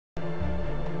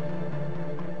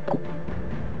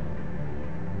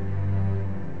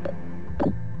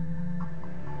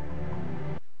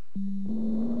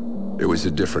was a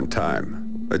different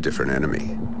time, a different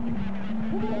enemy.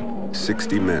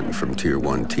 60 men from Tier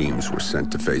 1 teams were sent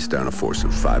to face down a force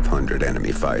of 500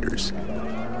 enemy fighters.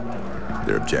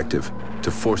 Their objective?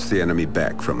 To force the enemy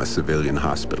back from a civilian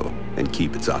hospital and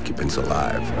keep its occupants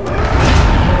alive.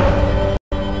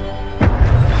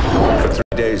 For 3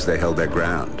 days they held their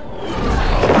ground,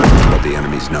 but the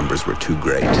enemy's numbers were too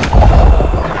great.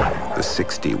 The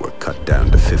 60 were cut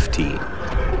down to 15.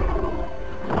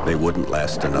 They wouldn't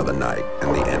last another night,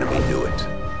 and the enemy knew it.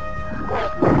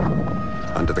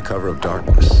 Under the cover of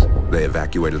darkness, they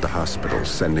evacuated the hospital,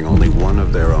 sending only one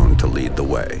of their own to lead the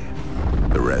way.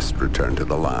 The rest returned to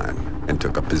the line and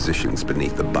took up positions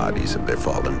beneath the bodies of their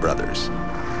fallen brothers.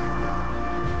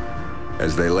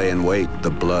 As they lay in wait,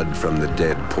 the blood from the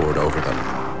dead poured over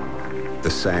them. The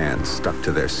sand stuck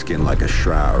to their skin like a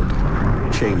shroud,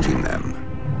 changing them,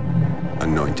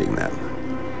 anointing them.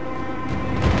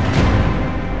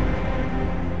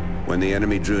 When the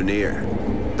enemy drew near,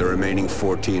 the remaining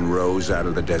 14 rose out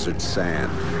of the desert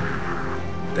sand.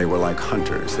 They were like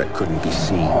hunters that couldn't be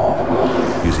seen,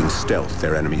 using stealth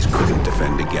their enemies couldn't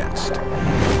defend against.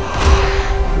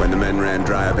 When the men ran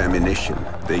dry of ammunition,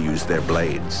 they used their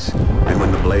blades. And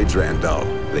when the blades ran dull,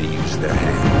 they used their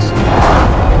hands.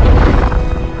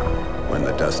 When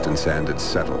the dust and sand had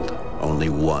settled, only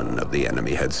one of the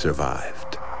enemy had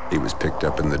survived. He was picked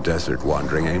up in the desert,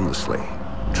 wandering aimlessly,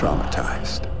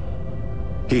 traumatized.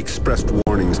 He expressed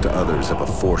warnings to others of a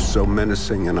force so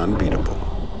menacing and unbeatable,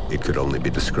 it could only be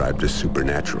described as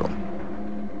supernatural.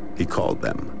 He called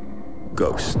them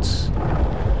ghosts.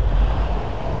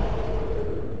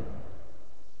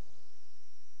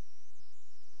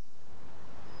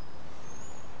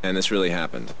 And this really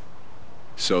happened.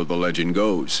 So the legend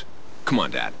goes. Come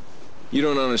on, Dad. You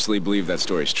don't honestly believe that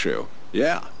story's true?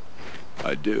 Yeah,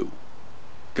 I do.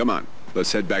 Come on,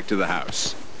 let's head back to the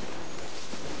house.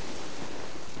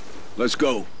 Let's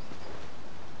go.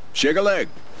 Shake a leg.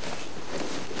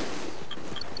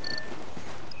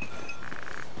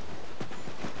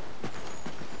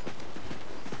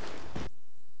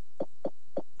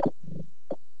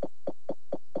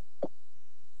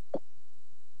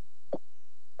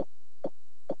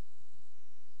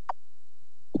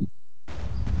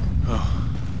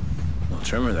 Oh, little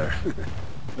tremor there.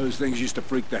 Those things used to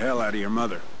freak the hell out of your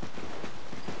mother.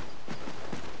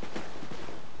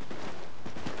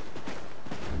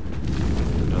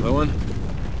 Another one?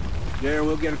 Yeah,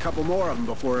 we'll get a couple more of them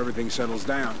before everything settles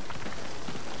down.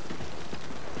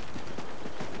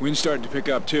 Wind's starting to pick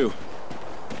up, too.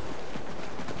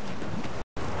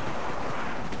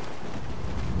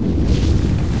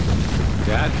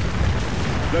 Dad?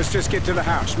 Let's just get to the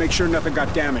house. Make sure nothing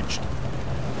got damaged.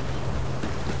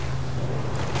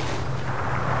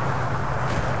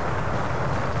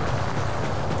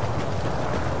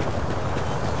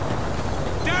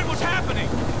 Dad, what's happening?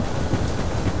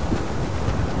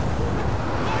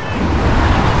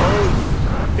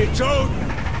 It's Odin!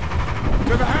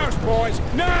 To the house, boys!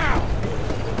 Now!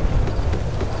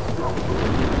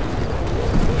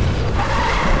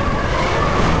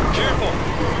 Careful!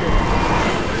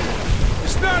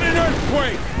 It's not an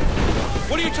earthquake!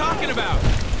 What are you talking about?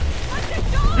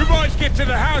 You boys get to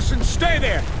the house and stay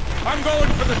there! I'm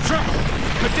going for the truck!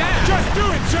 But Dad! Just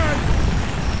do it, son!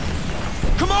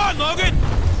 Come on, Logan!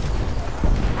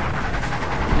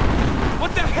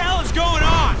 What the hell is going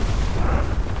on?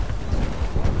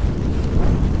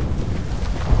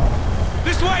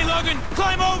 This way, Logan!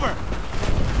 Climb over!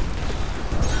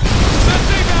 There's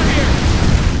things out here!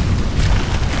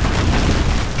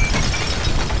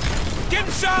 Get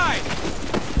inside!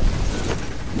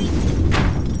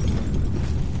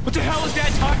 What the hell is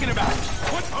Dad talking about?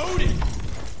 What's Odin?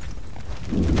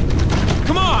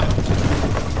 Come on!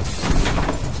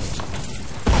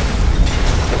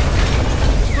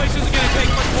 This place isn't gonna take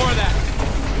much more of that.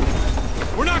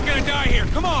 We're not gonna die here,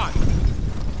 come on!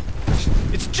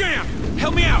 It's jammed!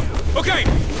 Help me out! Okay!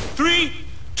 3,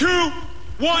 2,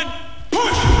 1,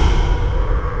 push!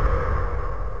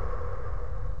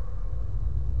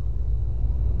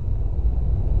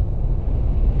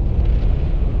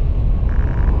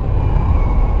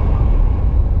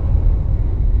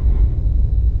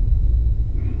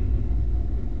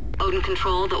 Odin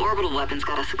Control, the orbital weapon's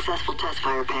got a successful test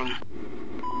fire ping.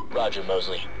 Roger,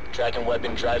 Mosley. Tracking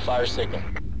weapon dry fire signal.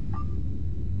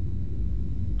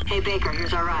 Hey Baker,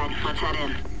 here's our ride. Let's head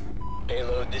in.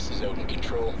 Payload, this is Odin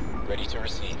Control. Ready to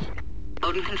receive.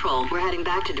 Odin Control, we're heading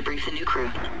back to debrief the new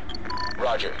crew.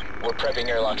 Roger. We're prepping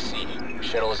airlock C.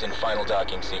 Shuttle is in final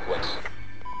docking sequence.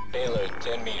 Payload,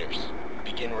 10 meters.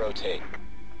 Begin rotate.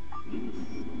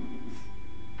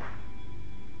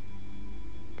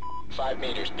 5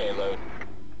 meters, payload.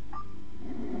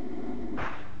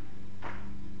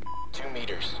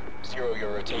 meters. Zero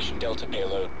your rotation delta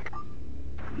payload.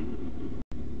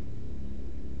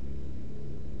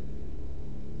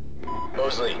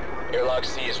 Mosley, airlock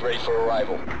C is ready for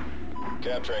arrival.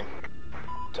 Capturing.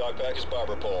 Talkback is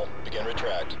barber pole. Begin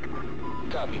retract.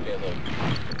 Copy, payload.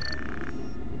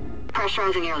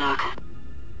 Pressurizing airlock.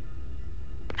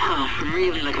 Oh, I'm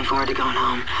really looking forward to going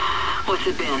home. What's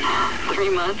it been? 3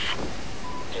 months?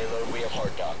 Payload, we have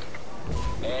hard dock.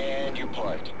 And you're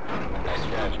parked. Nice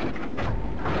driving.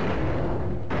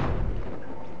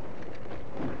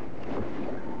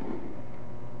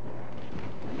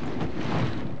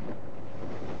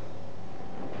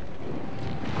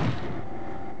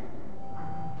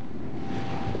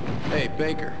 Hey,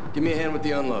 Baker, give me a hand with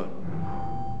the unload.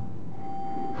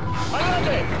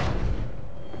 Adelante!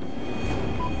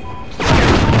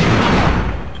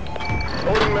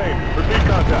 Odin main, repeat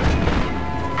contact.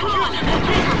 Come on!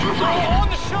 Baker, this way! On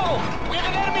the shuttle! We have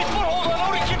an enemy foothold on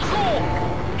Odin Control!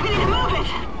 We need to move it!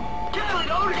 Charlie,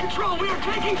 to Odin Control, we are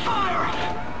taking fire!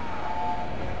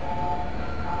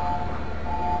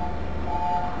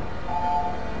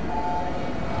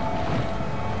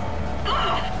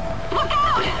 Look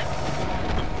out!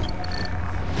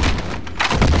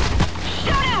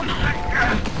 Shoot him!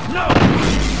 No!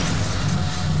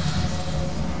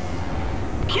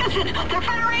 Houston, they're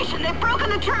Federation! They've broken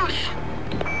the truce!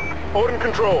 Odin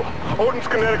Control. Odin's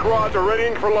kinetic rods are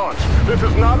readying for launch. This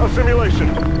is not a simulation.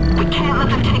 We can't let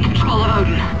them take control of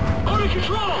Odin. Odin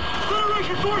Control!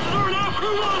 Federation forces are in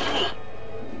Alcrew module!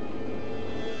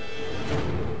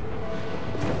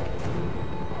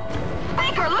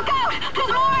 Baker, look out!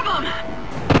 There's more of them!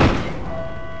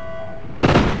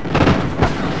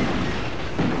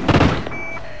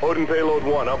 Odin Payload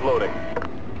 1 uploading.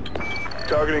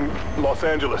 Targeting Los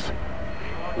Angeles.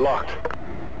 Locked.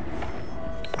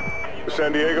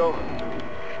 San Diego.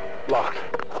 Locked.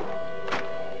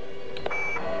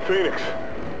 Phoenix.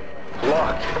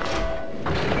 Locked.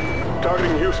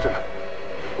 Targeting Houston.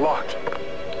 Locked.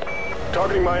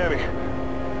 Targeting Miami.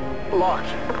 Locked.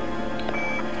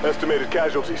 Estimated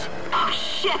casualties. Oh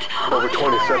shit! Over Odin's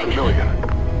 27 firing. million.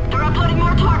 They're uploading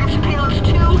more targets to payloads 2,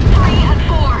 3, and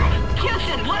 4.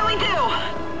 Houston, what do we do?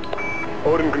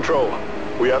 Odin Control.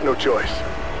 We have no choice.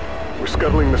 We're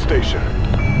scuttling the station.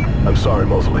 I'm sorry,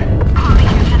 Mosley. Copy,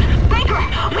 Houston. Baker,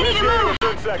 we need to Initiating move! in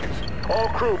 10 seconds. All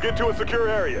crew, get to a secure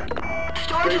area.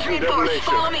 Storage is Station reinforced.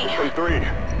 detonation. Follow me. In 3,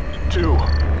 2,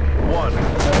 1.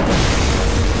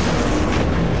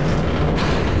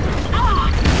 Ah!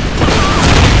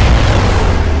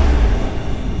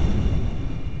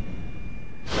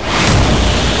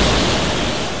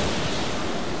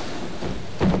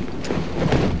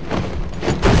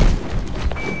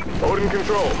 Odin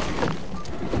Control.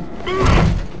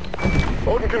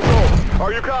 Odin Control,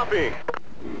 are you copying?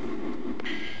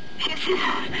 Houston,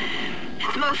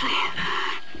 it's Mosley.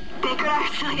 Baker and I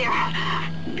are still here.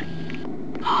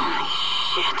 Holy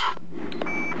shit.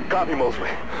 Copy, Mosley.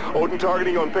 Odin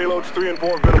targeting on payloads 3 and 4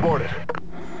 have been aborted.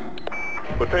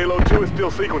 But payload 2 is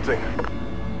still sequencing.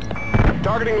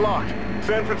 Targeting locked.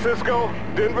 San Francisco,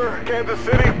 Denver, Kansas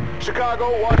City,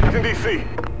 Chicago, Washington, D.C.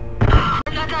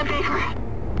 We're not done, Baker.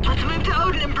 Let's move to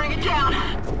Odin and bring it down.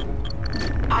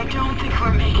 I don't think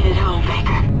we're making it home,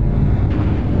 Baker.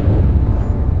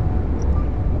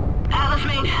 Atlas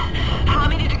main, how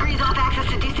many degrees off axis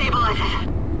to destabilize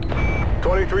it?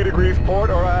 23 degrees port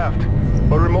or aft.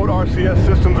 But remote RCS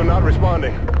systems are not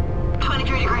responding.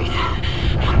 23 degrees.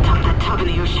 Dump that tug in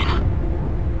the ocean.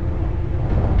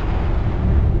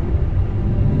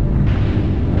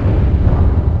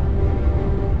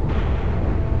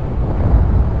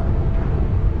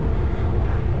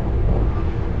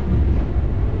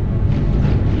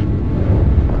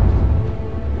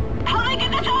 How do I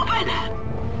get this open?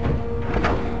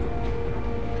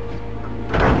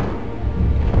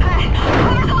 Hey,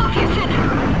 cover's off, Houston.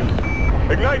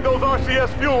 Ignite those RCS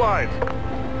fuel lines.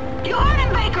 You heard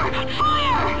him, Baker!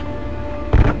 Fire!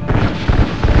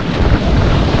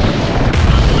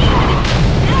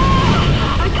 No!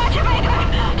 I got you, Baker!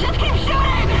 Just keep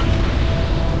shooting!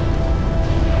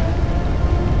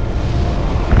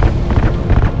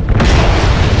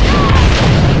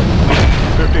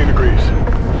 15 degrees.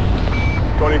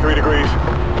 23 degrees.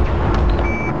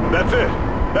 That's it.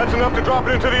 That's enough to drop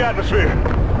it into the atmosphere.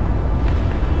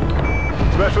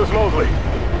 Specialist Mosley.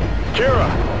 Kira.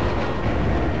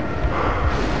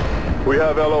 We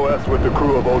have LOS with the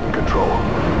crew of Odin Control.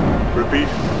 Repeat,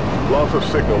 loss of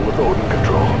signal with Odin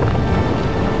Control.